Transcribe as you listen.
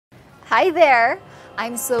Hi there!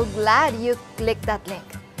 I'm so glad you clicked that link.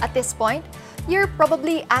 At this point, you're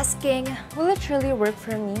probably asking, will it really work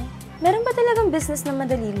for me? Meron ba talagang business na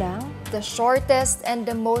madali lang? the shortest and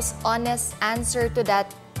the most honest answer to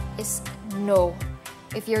that is no,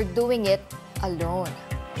 if you're doing it alone.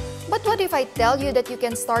 But what if I tell you that you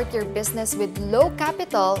can start your business with low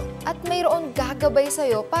capital at mayroon gagabay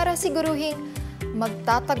sa'yo para siguruhin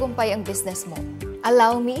magtatagumpay ang business mo?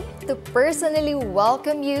 Allow me to personally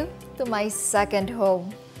welcome you to my second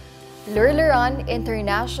home, Lueur Lauren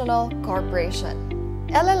International Corporation.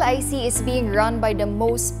 LLIC is being run by the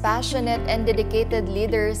most passionate and dedicated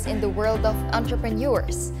leaders in the world of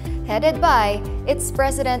entrepreneurs, headed by its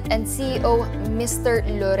President and CEO, Mr.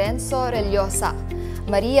 Lorenzo Rellosa,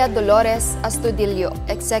 Maria Dolores Astudillo,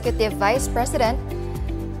 Executive Vice President,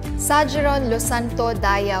 Sajeron Losanto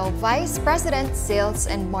Dayao, Vice President, Sales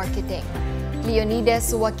and Marketing,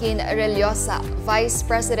 Leonides Joaquin Rellosa, Vice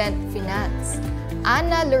President, Finance,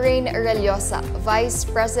 Ana Lorraine Rellosa, Vice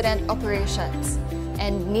President, Operations,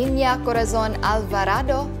 and Nina Corazon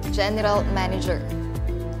Alvarado, General Manager.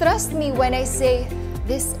 Trust me when I say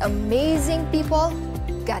these amazing people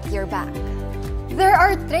got your back. There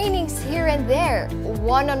are trainings here and there,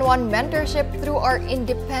 one-on-one mentorship through our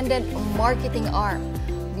independent marketing arm,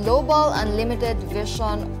 Global Unlimited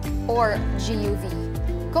Vision or GUV,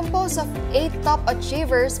 composed of 8 top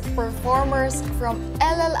achievers, performers from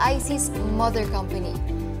LLIC's mother company,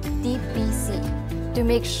 TPC, to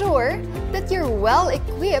make sure that you're well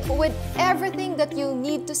equipped with everything that you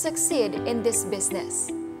need to succeed in this business.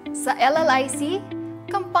 Sa LLIC,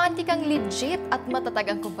 kampante kang legit at matatag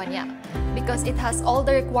ang kumpanya because it has all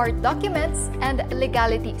the required documents and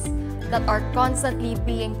legalities that are constantly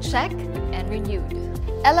being checked and renewed.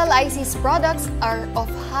 LLIC's products are of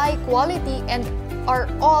high quality and are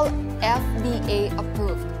all FDA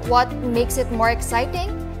approved. What makes it more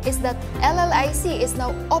exciting is that LLIC is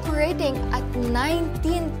now operating at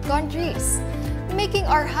 19 countries, making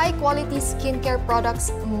our high-quality skincare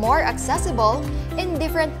products more accessible in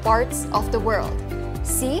different parts of the world.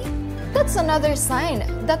 See? That's another sign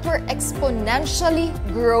that we're exponentially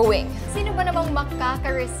growing. Sino ba namang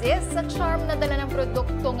makaka-resist sa charm na dala ng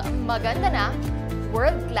produktong maganda na,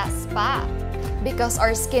 world-class pa? Because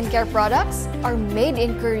our skincare products are made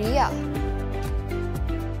in Korea.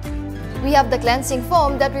 We have the cleansing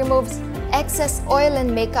foam that removes excess oil and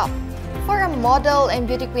makeup. For a model and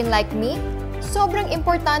beauty queen like me, sobrang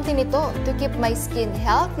importante nito to keep my skin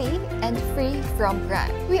healthy and free from cramp.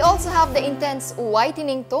 We also have the intense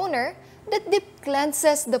whitening toner that deep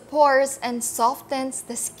cleanses the pores and softens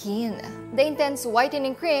the skin. The intense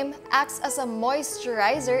whitening cream acts as a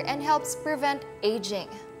moisturizer and helps prevent aging.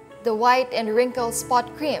 The white and wrinkle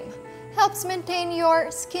spot cream helps maintain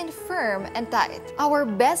your skin firm and tight. Our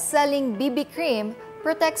best-selling BB cream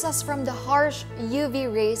protects us from the harsh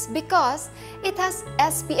UV rays because it has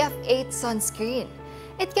SPF 8 sunscreen.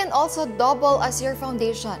 It can also double as your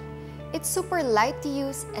foundation. It's super light to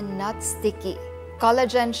use and not sticky.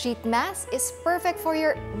 Collagen sheet mask is perfect for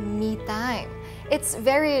your me time. It's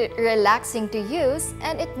very relaxing to use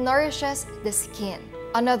and it nourishes the skin.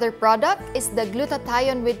 Another product is the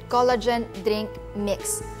glutathione with collagen drink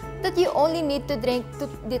mix that you only need to drink to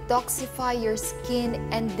detoxify your skin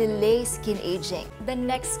and delay skin aging. The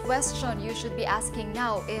next question you should be asking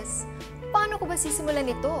now is, paano ko ba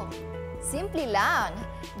sisimulan ito? Simple lang.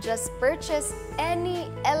 Just purchase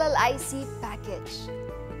any LLIC package.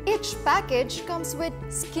 Each package comes with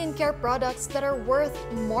skincare products that are worth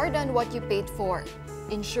more than what you paid for.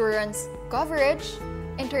 Insurance coverage,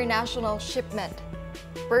 international shipment,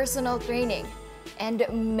 personal training, and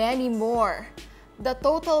many more. The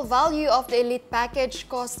total value of the Elite package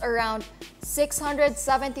costs around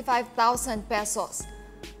 675,000 pesos.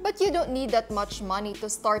 But you don't need that much money to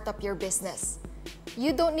start up your business.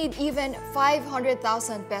 You don't need even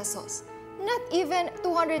 500,000 pesos, not even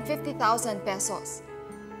 250,000 pesos.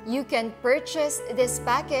 You can purchase this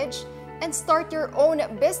package and start your own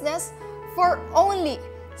business for only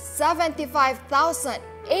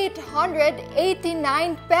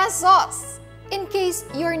 75,889 pesos. In case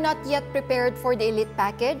you're not yet prepared for the Elite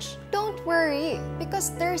package, don't worry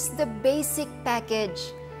because there's the basic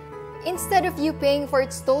package. Instead of you paying for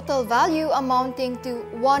its total value amounting to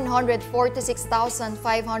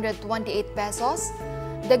 146,528 pesos,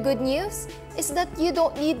 the good news is that you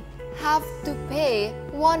don't have to pay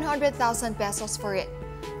 100,000 pesos for it.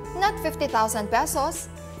 Not 50,000 pesos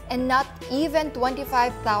and not even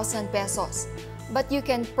 25,000 pesos. But you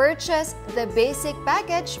can purchase the basic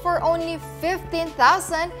package for only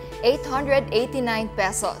 15,889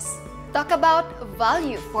 pesos. Talk about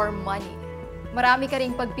value for money. Marami ka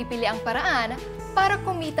ring pagpipili ang paraan para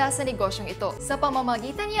kumita sa negosyong ito sa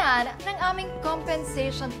pamamagitan yan ng aming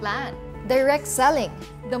compensation plan. Direct selling.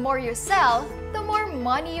 The more you sell, the more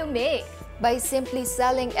money you make. By simply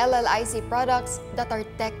selling LLIC products that are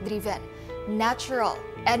tech-driven, natural,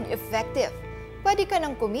 and effective, pwede ka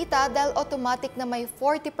nang kumita dahil automatic na may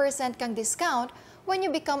 40% kang discount when you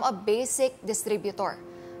become a basic distributor.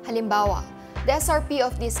 Halimbawa, the SRP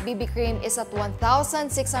of this BB cream is at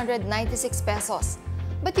 1,696 pesos,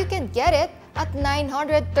 but you can get it at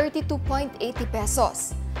 932.80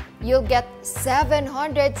 pesos. You'll get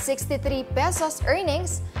 763 pesos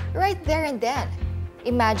earnings right there and then.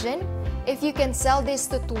 Imagine if you can sell this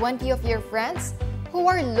to 20 of your friends who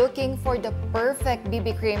are looking for the perfect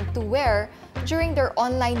BB cream to wear during their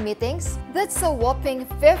online meetings. That's a whopping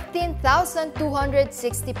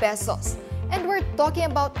 15,260 pesos. And we're talking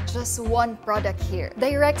about just one product here.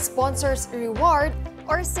 Direct sponsors reward,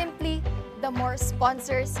 or simply, the more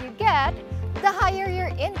sponsors you get, the higher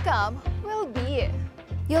your income will be.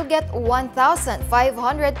 You'll get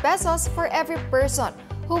 1,500 pesos for every person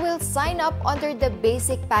who will sign up under the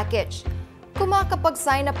basic package. Kung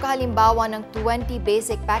makakapag-sign up ka halimbawa ng 20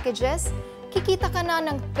 basic packages, kikita ka na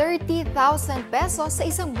ng 30,000 pesos sa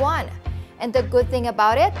isang buwan. And the good thing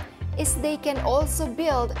about it is they can also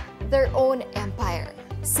build their own empire.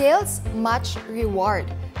 Sales match reward.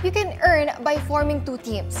 You can earn by forming two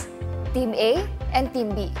teams, Team A and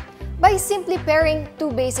Team B. By simply pairing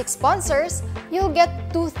two basic sponsors, you'll get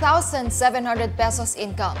 2,700 pesos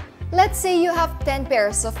income. Let's say you have 10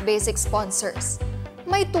 pairs of basic sponsors.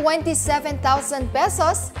 May 27,000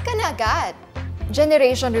 pesos ka na agad.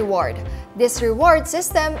 Generation reward. This reward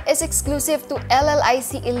system is exclusive to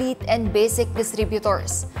LLIC Elite and Basic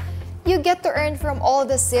distributors. You get to earn from all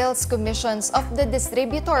the sales commissions of the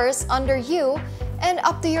distributors under you and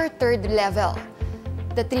up to your third level.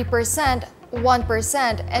 The 3%,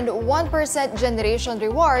 1%, and 1% generation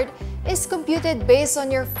reward is computed based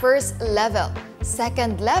on your first level,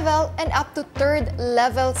 second level, and up to third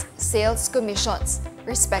level's sales commissions,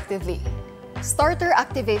 respectively. Starter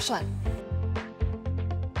activation.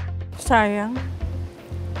 Sayang.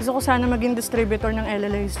 Gusto ko sana maging distributor ng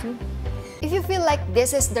LLIC. If you feel like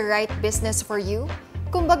this is the right business for you,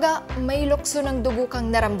 kumbaga may lukso ng dugo kang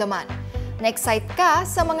naramdaman, na-excite ka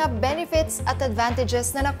sa mga benefits at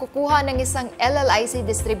advantages na nakukuha ng isang LLIC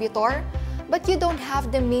distributor, but you don't have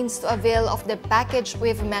the means to avail of the package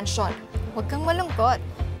we've mentioned, huwag kang malungkot.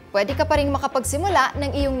 Pwede ka pa rin makapagsimula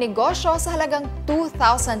ng iyong negosyo sa halagang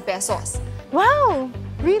 2,000 pesos. Wow!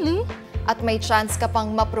 Really? At may chance ka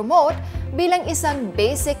pang ma-promote bilang isang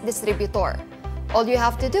basic distributor. All you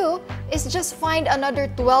have to do is just find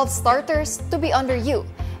another 12 starters to be under you.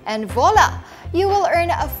 And voila! You will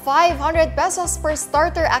earn 500 pesos per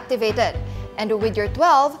starter activated. And with your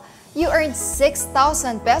 12, you earn 6,000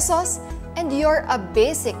 pesos and you're a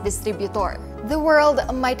basic distributor. The world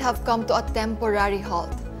might have come to a temporary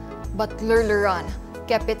halt, but Lueur Lauren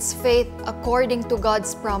kept its faith according to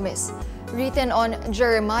God's promise, written on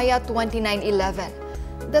Jeremiah 29:11.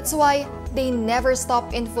 That's why they never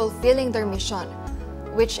stop in fulfilling their mission,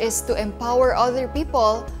 which is to empower other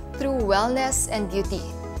people through wellness and beauty.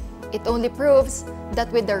 It only proves that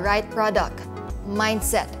with the right product,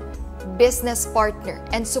 mindset, business partner,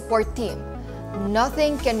 and support team,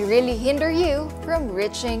 nothing can really hinder you from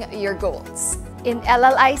reaching your goals. In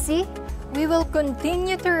LLIC, we will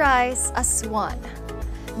continue to rise as one.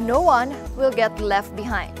 No one will get left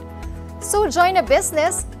behind. So join a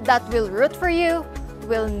business that will root for you,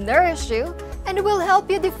 will nourish you, and will help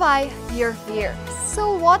you defy your fears.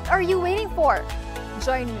 So what are you waiting for?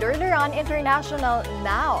 Join Lueur Lauren International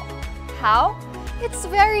now. How? It's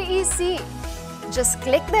very easy. Just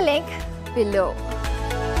click the link below.